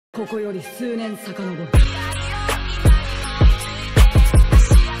ここより数年遡る。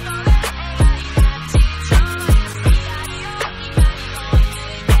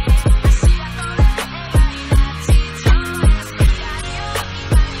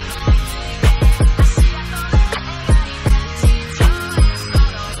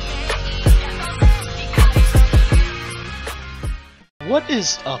What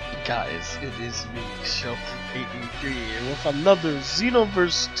is up, guys? It is me, Shelton883, and with another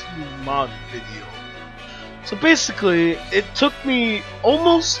XENOVERSE 2 mod video. So basically, it took me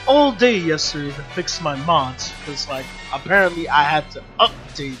almost all day yesterday to fix my mods, because like, apparently I had to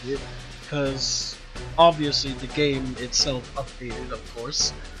update it, because obviously the game itself updated, of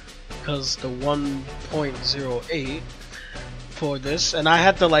course, because the 1.08 for this, and I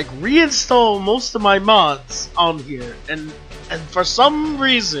had to like reinstall most of my mods on here, and for some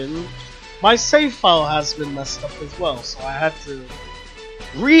reason my save file has been messed up as well, so I had to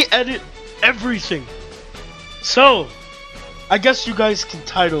re-edit everything. So I guess you guys can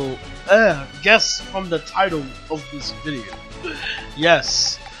guess from the title of this video.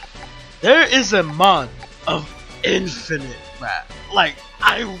 Yes, there is a mod of Infinite Rat. Like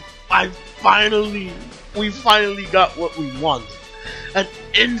we finally got what we wanted. An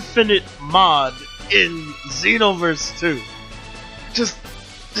infinite mod in XENOVERSE 2. Just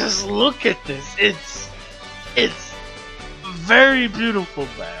look at this. It's very beautiful,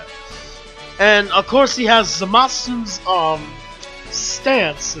 man. And of course he has Zamasu's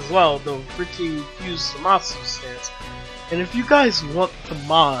stance as well, the freaking fused Zamasu stance. And if you guys want the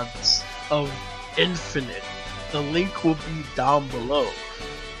mods of Infinite, the link will be down below.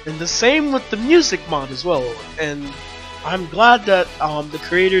 And the same with the music mod as well. And I'm glad that the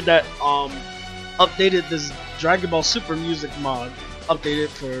creator that updated this Dragon Ball Super music mod updated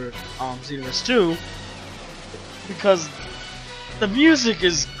for XENOVERSE 2, because the music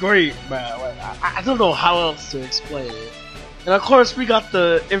is great, man. Like, I don't know how else to explain it. And of course we got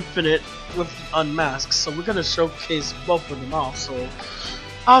the Infinite with the Unmasked, so we're gonna showcase both of them off. So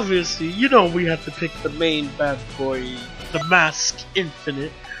obviously, you know, we have to pick the main bad boy, the Mask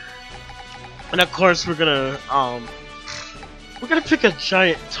Infinite. And of course we're gonna pick a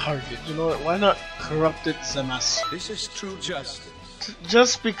giant target. You know what? Why not Corrupted Zamasu? This is true justice.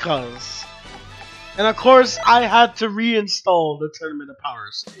 Just because. And of course I had to reinstall the Tournament of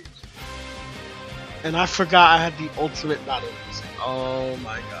Power stage. And I forgot I had the ultimate battle music. Oh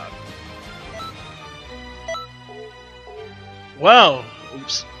my god. Well,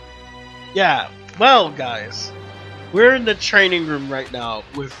 oops. Yeah, well guys, we're in the training room right now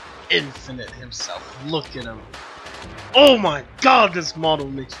with Infinite himself. Look at him. Oh my god, this model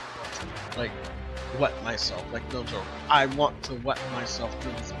makes me want to, like, wet myself. Like, no joke. I want to wet myself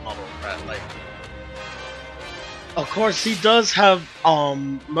through this model, right? Like, of course, he does have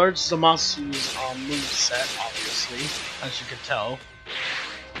merged Zamasu's moveset, obviously, as you can tell.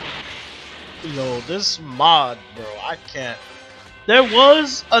 Yo, this mod, bro, I can't. There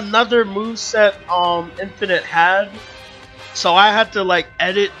was another moveset Infinite had, so I had to like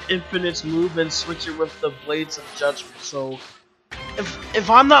edit Infinite's move and switch it with the Blades of Judgment. So if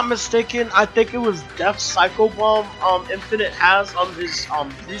I'm not mistaken, I think it was Death Psycho Bomb Infinite has on his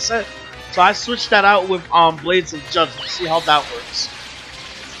preset. So I switched that out with Blades of Judgment. See how that works.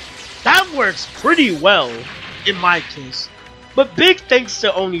 That works pretty well in my case. But big thanks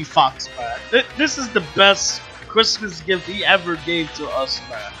to Oni Fox, man. This is the best Christmas gift he ever gave to us,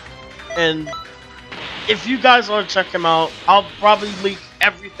 man. And if you guys want to check him out, I'll probably link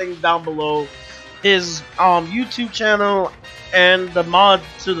everything down below. His YouTube channel and the mod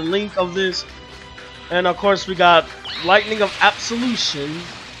to the link of this. And of course we got Lightning of Absolution.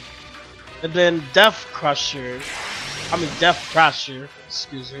 And then Death Crusher,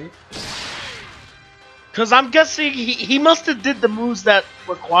 excuse me. Cause I'm guessing he must have did the moves that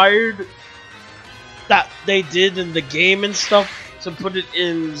required that they did in the game and stuff to put it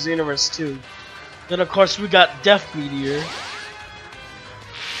in XENOVERSE 2. Then of course we got Death Meteor.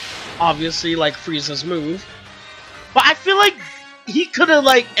 Obviously like Frieza's move. But I feel like he could have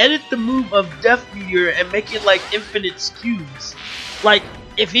like edited the move of Death Meteor and make it like Infinite's cubes. Like,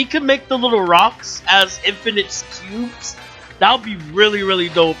 if he could make the little rocks as Infinite's cubes, that would be really, really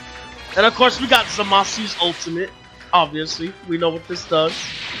dope. And of course, we got Zamasu's ultimate. Obviously, we know what this does.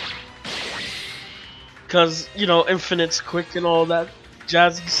 Because, you know, Infinite's quick and all that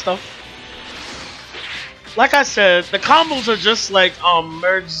jazzy stuff. Like I said, the combos are just like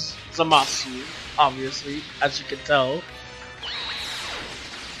Merge Zamasu, obviously, as you can tell.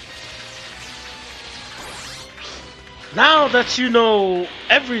 Now that you know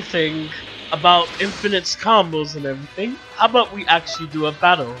everything, about Infinite's combos and everything, how about we actually do a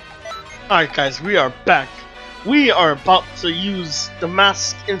battle? Alright guys, we are back. We are about to use the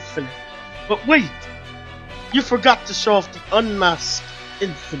Mask Infinite. But wait! You forgot to show off the Unmasked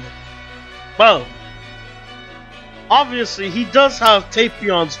Infinite. Well, obviously he does have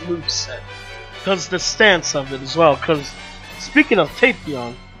Tapion's moveset. Because the stance of it as well. Because speaking of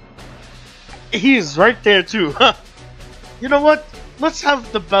Tapion, he is right there too. You know what? Let's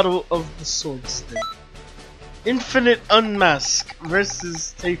have the battle of the swords then. Infinite Unmask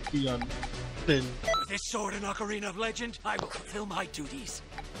versus Tapion then. With this sword and Ocarina of Legend, I will fulfill my duties.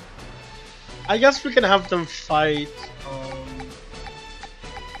 I guess we can have them fight.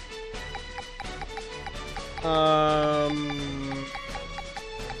 I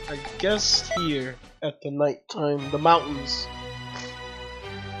guess here at the nighttime, the mountains.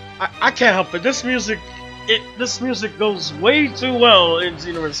 I can't help it. This music goes way too well in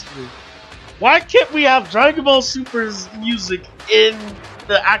Xenoverse 3. Why can't we have Dragon Ball Super's music in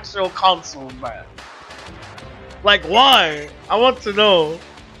the actual console, man? Like, why? I want to know.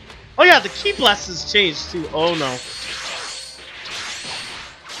 Oh yeah, the Ki Blast has changed too. Oh no.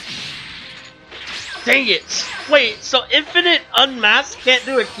 Dang it. Wait, so Infinite Unmasked can't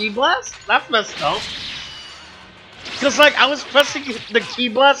do a Ki Blast? That's messed up. Cause like, I was pressing the Ki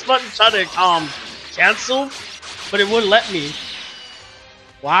Blast button trying to cancel, but it wouldn't let me.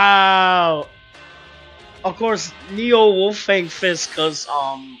 Wow. Of course, Neo Wolfang Fist, cause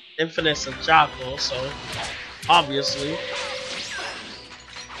Infinite's a Jackal, so obviously.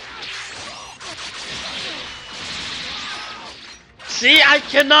 See, I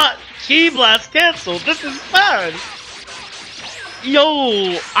cannot Ki Blast cancel. This is bad.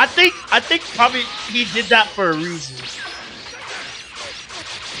 Yo, I think probably he did that for a reason.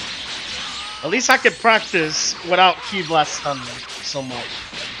 At least I can practice without Ki Blast stunning so much.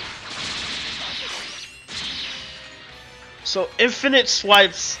 So Infinite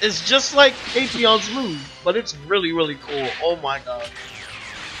Swipes is just like Tapion's move, but it's really, really cool. Oh my god.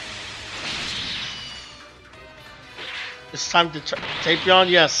 It's time to Tapion,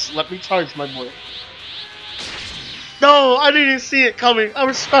 yes, let me charge my boy. No, I didn't see it coming. I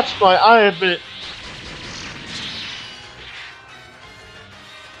was scratched my eye a bit.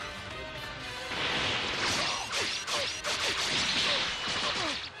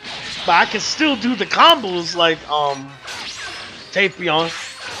 But I can still do the combos like Tapion.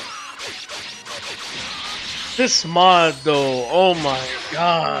 This mod though, oh my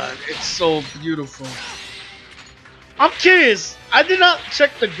god, it's so beautiful. I'm curious, I did not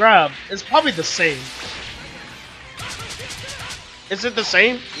check the grab. It's probably the same. Is it the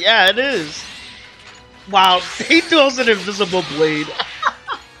same? Yeah, it is. Wow, he throws an invisible blade.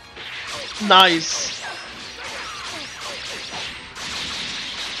 Nice.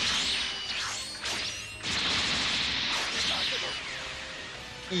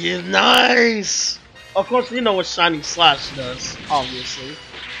 Yeah, nice. Of course, we know what Shiny Slash does, obviously.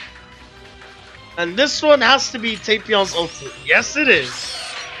 And this one has to be Tapion's ultimate. Yes, it is.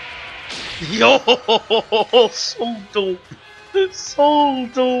 Yo, so dope. So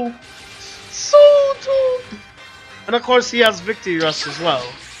dope. So dope. And of course, he has Victory Rush as well.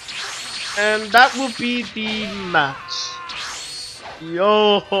 And that will be the match.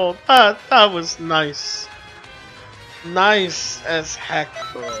 Yo, that was nice. Nice as heck,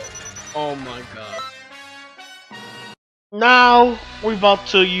 bro. Oh my god. Now we're about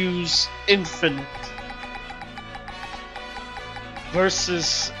to use Infinite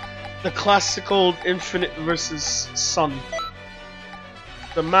versus the classical Infinite versus Sonic.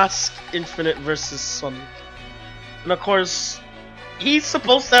 The Mask Infinite versus Sonic. And of course, he's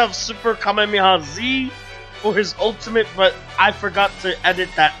supposed to have Super Kamehameha Z for his ultimate, but I forgot to edit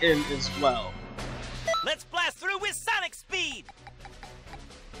that in as well. Let's blast through with Sonic speed!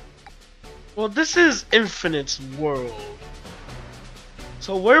 Well, this is Infinite's world.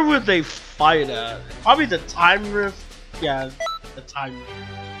 So where would they fight at? Probably the Time Rift? Yeah, the Time Rift.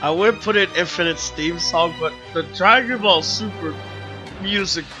 I would put in Infinite's theme song, but the Dragon Ball Super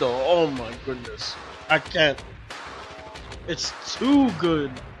music though, oh my goodness. I can't. It's too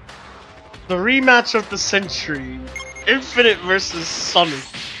good. The rematch of the century. Infinite versus Sonic.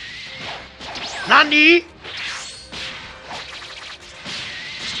 Nani?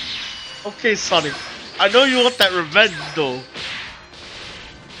 Okay, Sonic. I know you want that revenge though.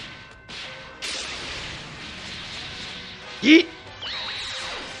 Yeet.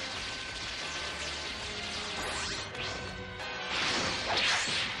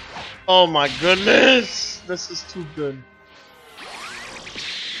 Oh my goodness. This is too good.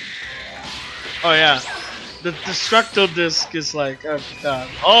 Oh yeah. The destructo disc is like, oh god.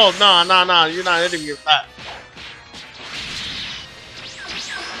 Oh, no, you're not hitting me with that.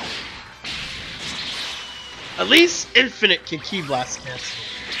 At least Infinite can Key Blast cancel.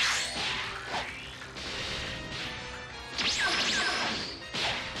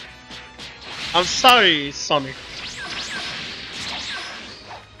 I'm sorry, Sonic.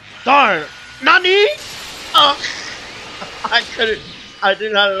 Darn! Nani? I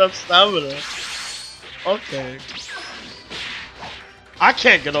didn't have enough stamina. Okay. I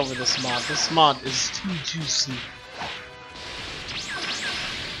can't get over this mod. This mod is too juicy.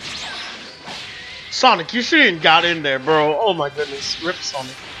 Sonic, you shouldn't have got in there, bro. Oh my goodness. Rip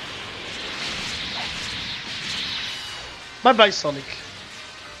Sonic. Bye bye, Sonic.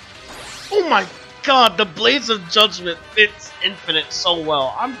 Oh my god, the Blades of Judgment fits Infinite so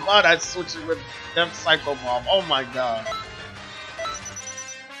well. I'm glad I switched it with Death Psycho Bomb. Oh my god.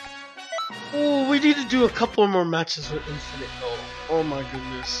 Oh, we need to do a couple more matches with Infinite Go. Oh my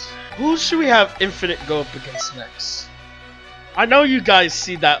goodness. Who should we have Infinite go up against next? I know you guys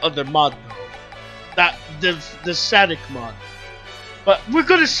see that other mod though. That the Shattuck mod. But we're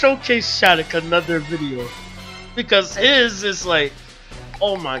gonna showcase Shattuck another video. Because his is like,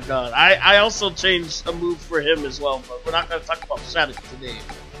 oh my god. I also changed a move for him as well, but we're not gonna talk about Shattuck today.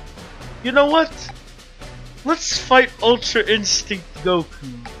 You know what? Let's fight Ultra Instinct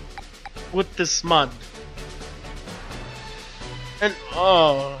Goku with this mod. And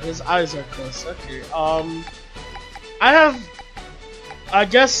oh, his eyes are closed. Okay. I have, I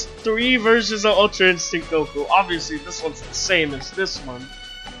guess, 3 versions of Ultra Instinct Goku. Obviously, this one's the same as this one,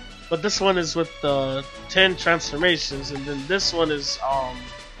 but this one is with the 10 transformations, and then this one is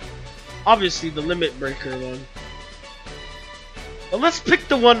obviously the Limit Breaker one. But let's pick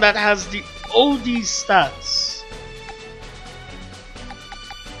the one that has the OD stats.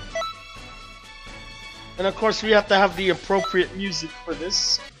 And of course, we have to have the appropriate music for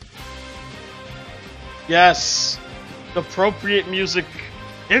this. Yes, the appropriate music.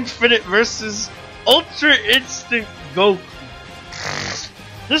 Infinite versus Ultra Instinct Goku.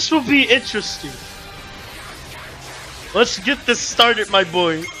 This will be interesting. Let's get this started, my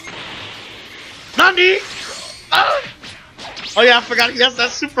boy. Nani? Ah! Oh yeah, I forgot he has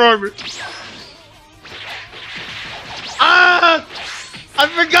that super armor. Ah! I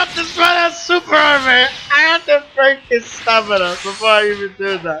forgot this man has super armor. I had to break his stamina before I even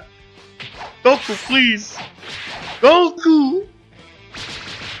did that. Goku, please. Goku!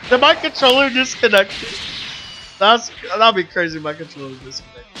 Did my controller disconnected? That'll be crazy, my controller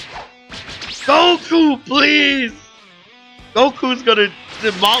disconnected. Goku, please! Goku's gonna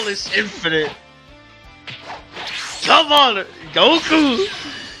demolish Infinite. Come on! Goku!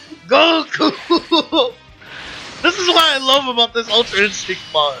 Goku! This is what I love about this Ultra Instinct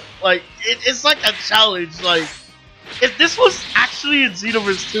mod. Like, it's like a challenge. Like, if this was actually in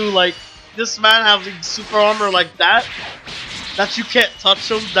Xenoverse 2, like, this man having super armor like that you can't touch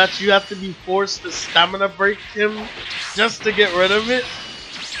him, that you have to be forced to stamina break him just to get rid of it.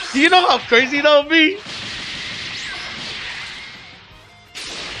 Do you know how crazy that would be?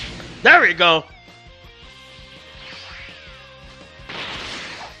 There we go.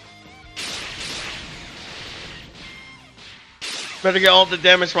 Better get all the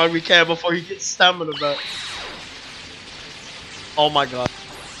damage while we can before he gets stamina back. Oh my god.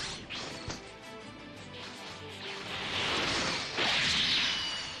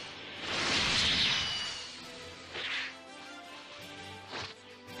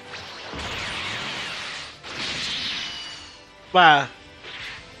 Wow.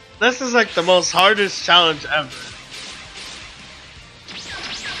 This is like the most hardest challenge ever.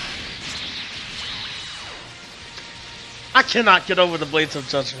 I cannot get over the Blades of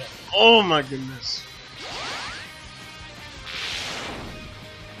Judgment. Oh my goodness.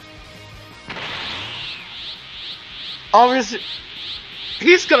 Obviously,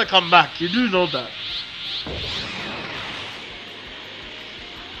 he's gonna come back. You do know that.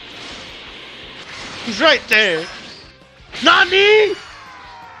 He's right there. Nani?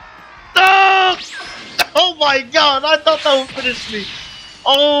 No! Oh my god, I thought that would finish me.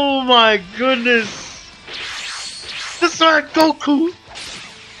 Oh my goodness. This is our Goku.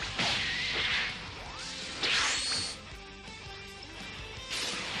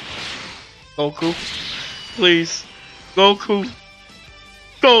 Goku, please. Goku.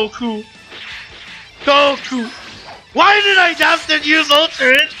 Goku. Goku. Why did I have to use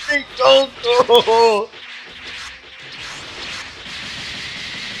Ultra Instinct Goku?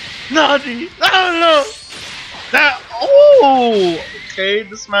 Nani? I don't know. That. Oh. Okay,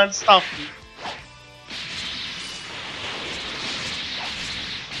 this man stopped me.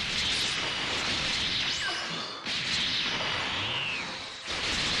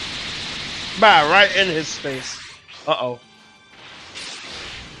 Bah, right in his face. Uh-oh.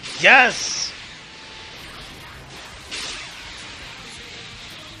 Yes!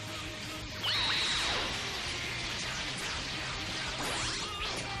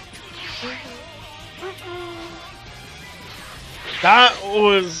 That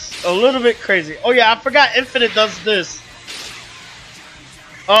was a little bit crazy. Oh yeah, I forgot Infinite does this.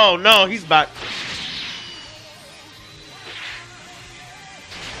 Oh no, he's back.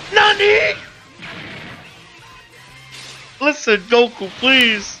 Nani? Listen, Goku,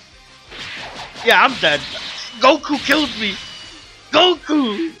 please. Yeah, I'm dead. Goku killed me.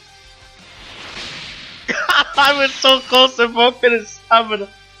 Goku! I was so close to broken his stamina.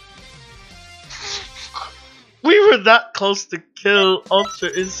 We were that close to kill Ultra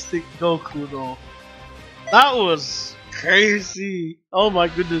Instinct Goku though. That was crazy. Oh my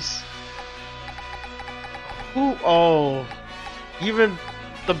goodness. Ooh, oh. Even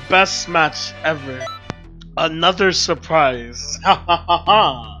the best match ever. Another surprise. Ha ha ha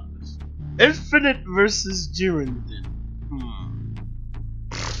ha. Infinite versus Jiren.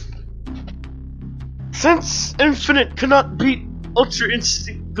 Since Infinite cannot beat Ultra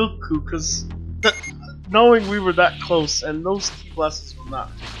Instinct Goku, because knowing we were that close and those key blasts will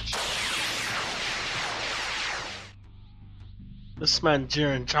not reach. This man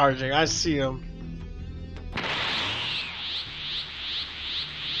Jiren charging, I see him.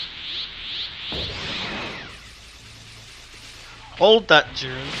 Hold that,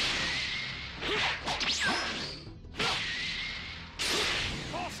 Jiren.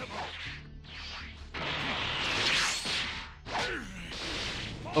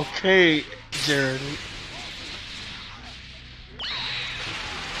 Okay, Jiren.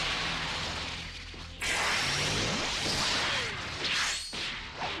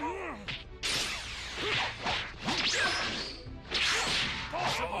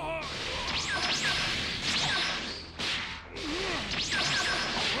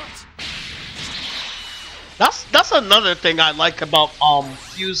 That's another thing I like about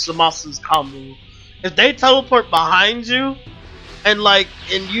Fuse Zamasu's combo. If they teleport behind you and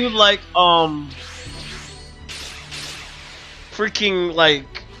you freaking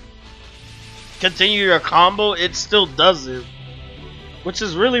like continue your combo, it still does it. Which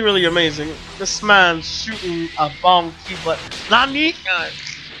is really, really amazing. This man's shooting a bomb key, but Nani?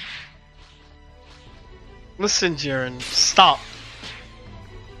 Listen, Jiren, stop.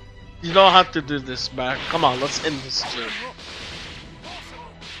 You don't have to do this, man. Come on, let's end this journey.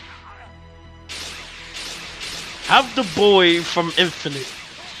 Have the boy from Infinite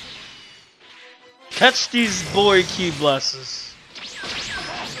catch these boy key blasters.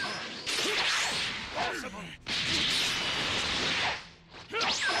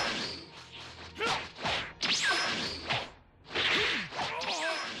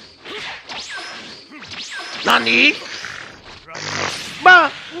 Nani? Bah!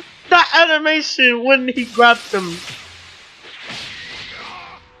 That animation when he grabbed him.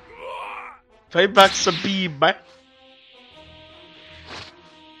 Payback's a beam, man.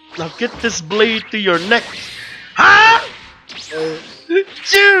 Now get this blade to your neck. Huh?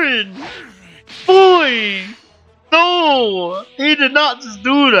 Jiren! Boy! No! He did not just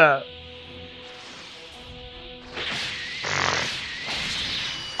do that.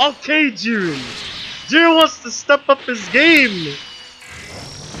 Okay, Jiren. Jiren wants to step up his game.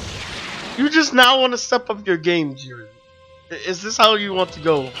 You just now want to step up your game, Jiren. Is this how you want to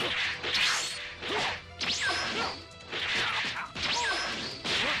go?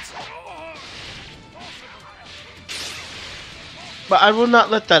 But I will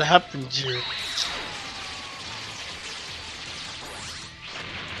not let that happen, Jiren.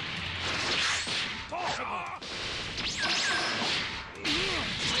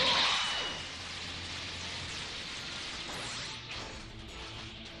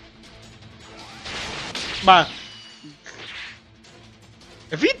 But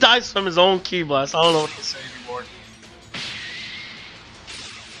if he dies from his own key blast, I don't know what to say anymore.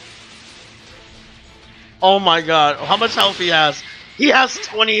 Oh my god, how much health he has? He has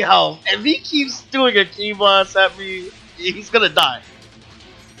 20 health. If he keeps doing a key blast at me, he's gonna die.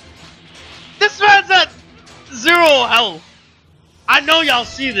 This man's at 0 health. I know y'all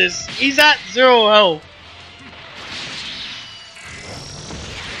see this. He's at 0 health.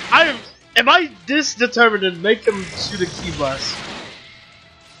 Am I this determined to make him shoot a key blast?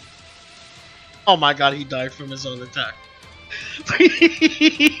 Oh my god, he died from his own attack.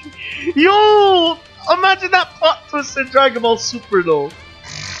 Yo! Imagine that plot twist in Dragon Ball Super though.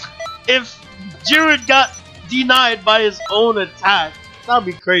 If Jiren got denied by his own attack, that'd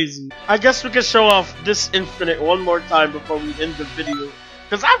be crazy. I guess we can show off this Infinite one more time before we end the video.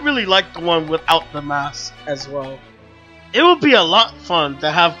 Because I really like the one without the mask as well. It would be a lot fun to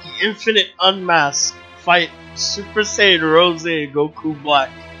have the Infinite Unmasked fight Super Saiyan Rose and Goku Black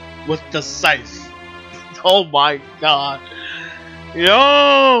with the scythe. Oh my god.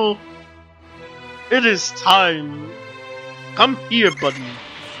 Yo! It is time. Come here, buddy.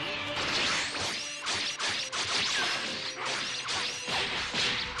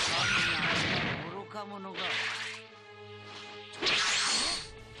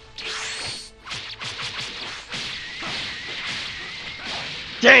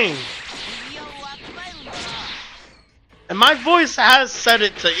 Dang! And my voice has set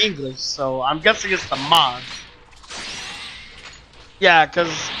it to English, so I'm guessing it's the mod. Yeah,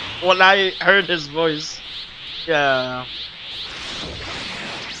 because when I heard his voice, yeah.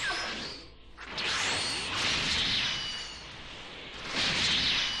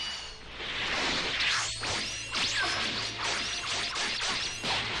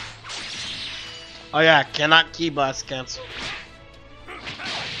 Oh yeah, cannot key blast cancel.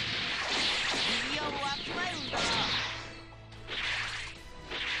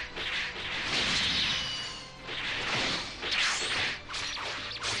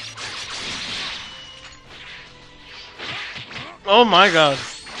 Oh my god.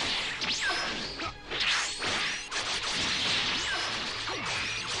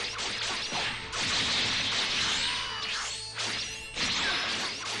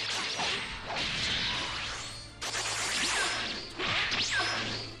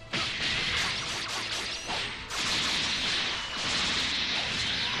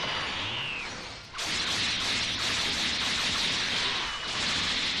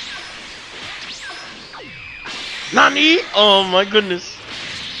 Nani? Oh my goodness.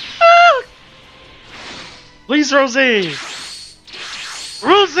 Ah! Please, Rose.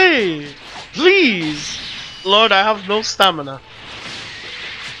 Rose! Please! Lord, I have no stamina.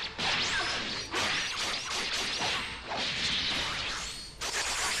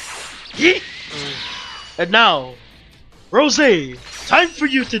 Yeet! And now, Rose, time for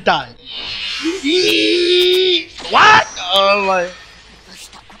you to die. What? Oh my.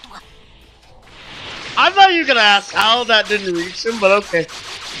 I thought you were gonna ask how that didn't reach him, but okay.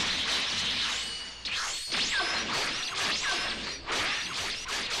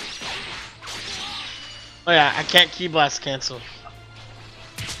 Oh yeah, I can't key blast cancel.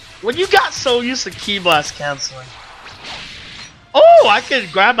 When you got so used to key blast canceling. Oh, I can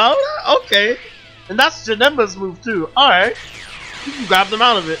grab out? Okay. And that's Janemba's move too. Alright. You can grab them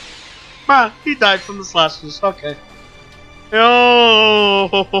out of it. Ah, he died from the slashes. Okay. Yo.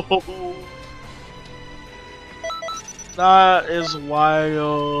 That is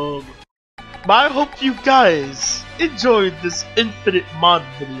wild. But I hope you guys enjoyed this Infinite mod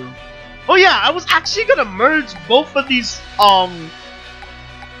video. Oh yeah, I was actually gonna merge both of these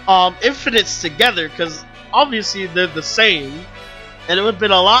Infinites together because obviously they're the same, and it would have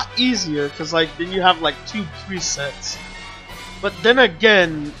been a lot easier because like then you have like 2 presets. But then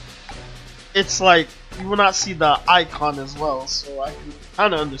again, it's like you will not see the icon as well, so I can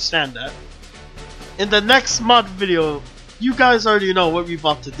kind of understand that. In the next mod video, you guys already know what we're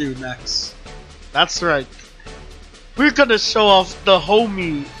about to do next. That's right. We're gonna show off the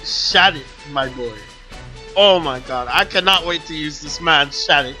homie Shattuck, my boy. Oh my god, I cannot wait to use this man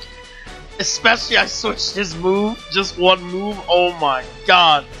Shattuck. Especially I switched his move, just one move, oh my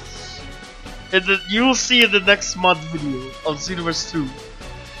god. And you'll see in the next mod video of XENOVERSE 2.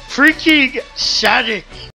 Freaking Shattuck!